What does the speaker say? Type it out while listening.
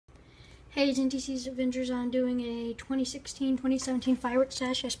Hey, it's NTC's Avengers. I'm doing a 2016-2017 fireworks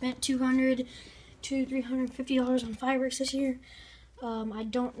stash. I spent $200 to $350 on fireworks this year. I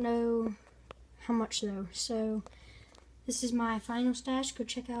don't know how much though. So this is my final stash. Go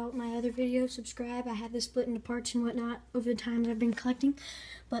check out my other videos. Subscribe. I have this split into parts and whatnot over the times I've been collecting.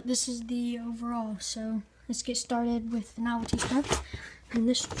 But this is the overall. So let's get started with the novelty stuff. In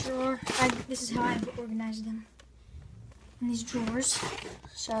this drawer, this is how I've organized them. In these drawers.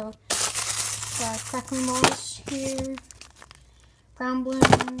 So got crackling balls here, ground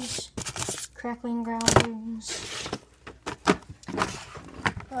balloons, crackling ground balloons,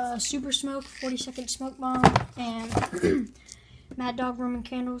 super smoke, 40-second smoke bomb, and Mad Dog Roman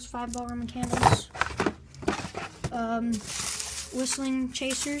candles, 5-ball Roman candles, whistling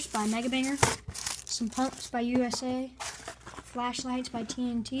chasers by Mega Banger, some pumps by USA, flashlights by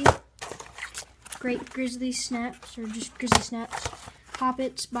TNT, great grizzly snaps, or just grizzly snaps,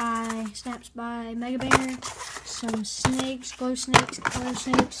 poppets by snaps by Mega Banger, some snakes, glow snakes, color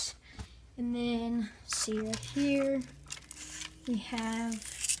snakes, and then see right here we have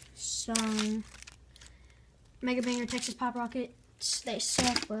some Mega Banger Texas Pop Rockets. They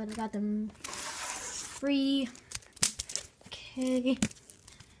suck, but I got them free. Okay,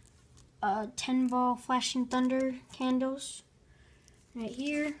 10-ball Flashing Thunder candles right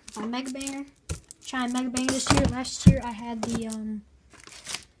here by Mega Banger. Trying Mega Banger this year. Last year I had the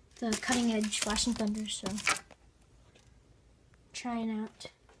cutting edge Flashing Thunder, so trying out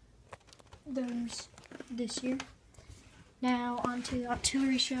those this year. Now onto the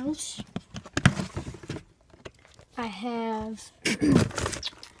artillery shells. I have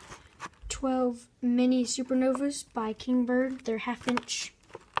 12 mini supernovas by Kingbird. They're 1/2 inch,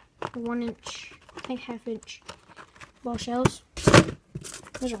 1 inch, I think 1/2 inch ball shells.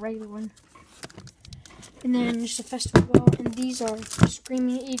 There's a regular one. And then just a festival ball, and these are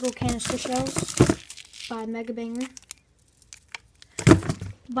Screaming Eagle canister shells by Mega Banger.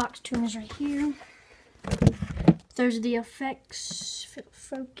 Box tuners right here. There's the effects,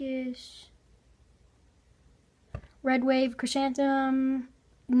 focus, red wave, chrysanthemum,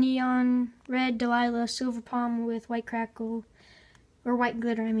 neon, red Delilah, silver palm with white crackle, or white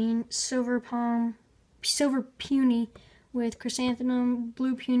glitter, I mean, silver peony with chrysanthemum,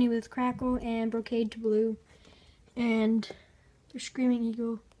 blue peony with crackle, and brocade to blue. And the Screaming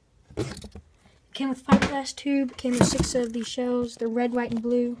Eagle. Came with fiberglass tube. Came with 6 of these shells. They're red, white, and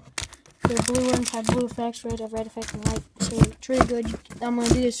blue. The blue ones have blue effects, red have red effect, and white. So it's really good. I'm going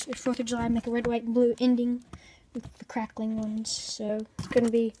to do this for 4th of July, make a red, white, and blue ending with the crackling ones. So it's going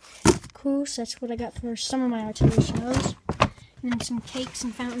to be cool. So that's what I got for some of my artillery shells. And then some cakes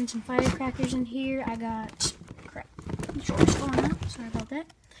and fountains and firecrackers in here. I got drawers falling out. Sorry about that.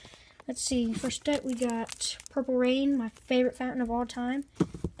 Let's see. First up, we got Purple Rain, my favorite fountain of all time.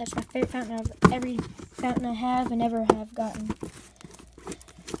 That's my favorite fountain of every fountain I have and ever have gotten.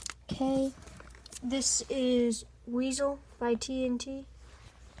 Okay. This is Weasel by TNT.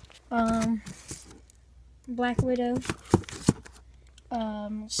 Black Widow.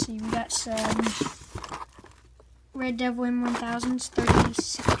 Let's see. We got some Red Devil M1000s,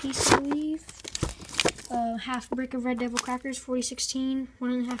 36-piece, I believe. 1/2 brick of Red Devil crackers, 4016,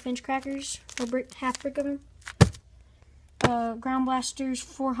 1.5 inch crackers, or 1/2 brick of them. Ground blasters,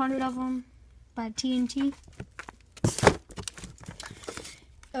 400 of them by TNT.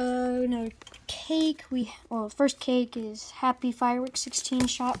 No cake. First cake is Happy Fireworks 16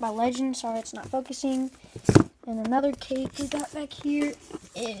 shot by Legend. Sorry, it's not focusing. And another cake we got back here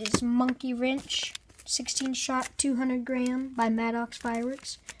is Monkey Wrench 16 shot 200 gram by Maddox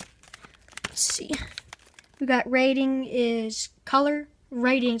Fireworks. Let's see. We got rating is color.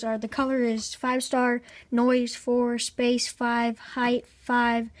 Ratings are the color is 5-star, noise 4, space 5, height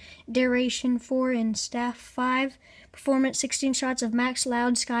 5, duration 4, and staff 5. Performance 16 shots of max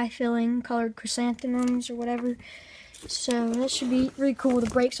loud sky filling colored chrysanthemums or whatever. So that should be really cool. The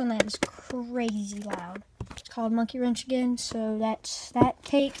brakes on that is crazy loud. It's called Monkey Wrench again. So that's that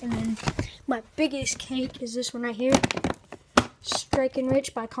cake. And then my biggest cake is this one right here. Strikin'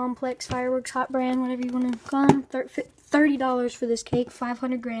 Rich by Complex Fireworks, Hot Brand, whatever you want to call them. $30 for this cake,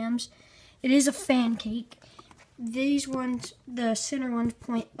 500 grams. It is a fan cake. These ones, the center ones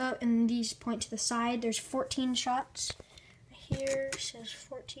point up and these point to the side. There's 14 shots. Here says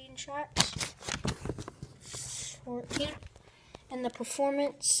 14 shots. 14. And the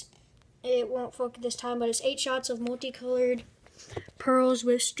performance, it won't focus this time, but it's 8 shots of multicolored pearls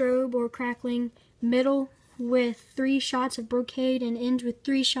with strobe or crackling, middle with 3 shots of brocade, and ends with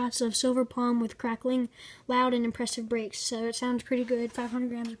 3 shots of silver palm with crackling, loud, and impressive breaks. So it sounds pretty good. 500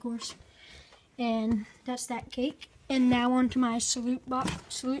 grams, of course. And that's that cake. And now onto my salute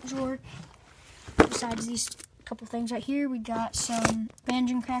drawer. Besides these couple things right here, we got some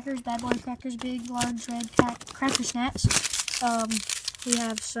Banjin crackers, Bad Boy crackers, big, large, red cracker snaps. We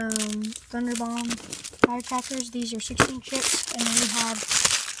have some Thunder Bomb firecrackers. These are 16 chips, and then we have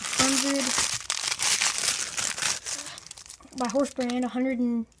 100 by Horse Brand,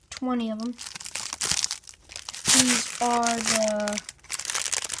 120 of them. These are the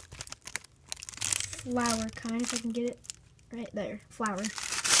flour kind, if I can get it right there. Flour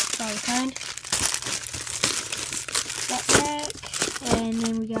kind. Got that, and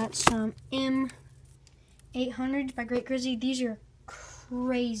then we got some M800s by Great Grizzly. These are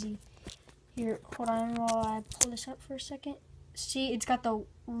crazy. Here, hold on while I pull this up for a second. See, it's got the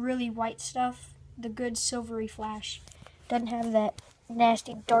really white stuff, the good silvery flash. Doesn't have that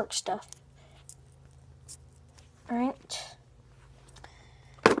nasty dark stuff. Alright.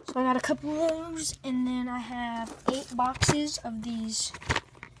 So I got a couple of those, and then I have 8 boxes of these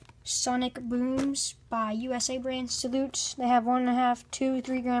Sonic Booms by USA brand salutes. They have 1.5, 2,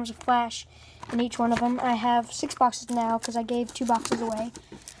 3 grams of flash in each one of them. I have 6 boxes now because I gave 2 boxes away.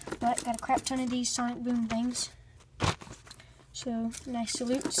 But got a crap ton of these Sonic Boom things. So nice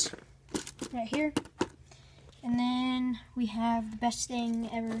salutes right here. And then we have the best thing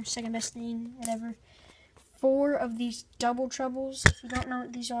ever, second best thing, whatever. 4 of these Double Troubles. If you don't know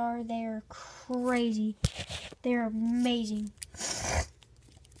what these are, they're crazy. They're amazing.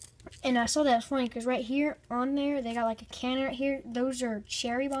 And I saw that was funny because right here on there, they got like a cannon right here. Those are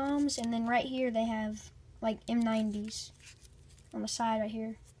cherry bombs. And then right here, they have like M90s on the side right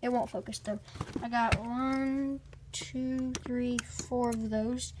here. It won't focus though. I got 1, 2, 3, 4 of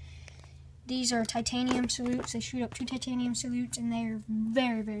those. These are titanium salutes. They shoot up 2 titanium salutes, and they are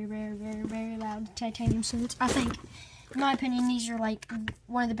very, very, very, very, very loud titanium salutes. I think, in my opinion, these are like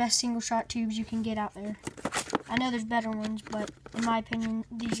one of the best single shot tubes you can get out there. I know there's better ones, but in my opinion,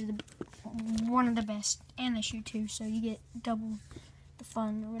 these are one of the best, and they shoot too, so you get double the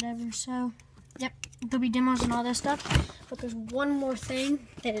fun or whatever. So, yep, there'll be demos and all that stuff. But there's one more thing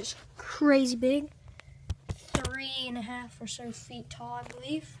that is crazy big, 3.5 or so feet tall, I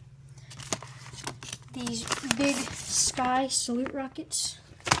believe. These big Sky salute rockets.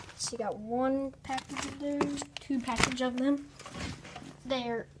 So you got 1 package of those, 2 packages of them.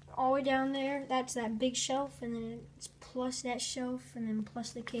 They're all the way down there. That's that big shelf, and then it's plus that shelf, and then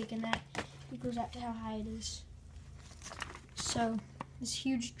plus the cake, and that equals out to how high it is. So this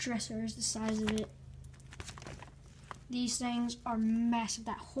huge dresser is the size of it. These things are massive.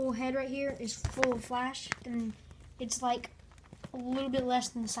 That whole head right here is full of flash, and it's like a little bit less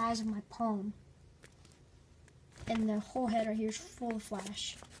than the size of my palm. And the whole head right here is full of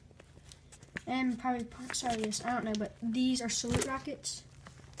flash. And probably sorry this, I don't know, but these are salute rockets.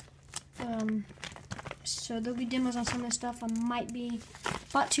 So there'll be demos on some of this stuff. I might be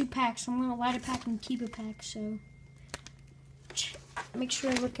bought 2 packs, so I'm gonna light a pack and keep a pack. So make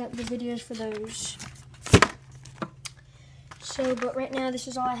sure to look at the videos for those. So, but right now this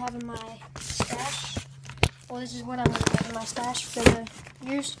is all I have in my stash. Well, this is what I'm gonna have in my stash for the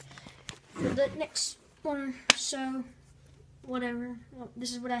use for the next one. So whatever, well,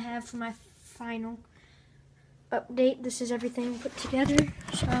 this is what I have for my final update. This is everything put together,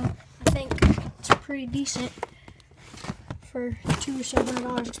 so I think it's pretty decent for $200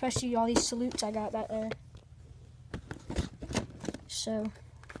 or so, especially all these salutes I got back there. So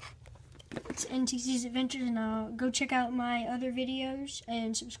it's NTC's Adventures, and go check out my other videos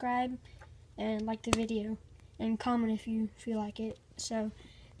and subscribe and like the video and comment if you feel like it. So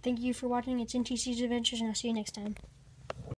thank you for watching. It's NTC's Adventures, and I'll see you next time.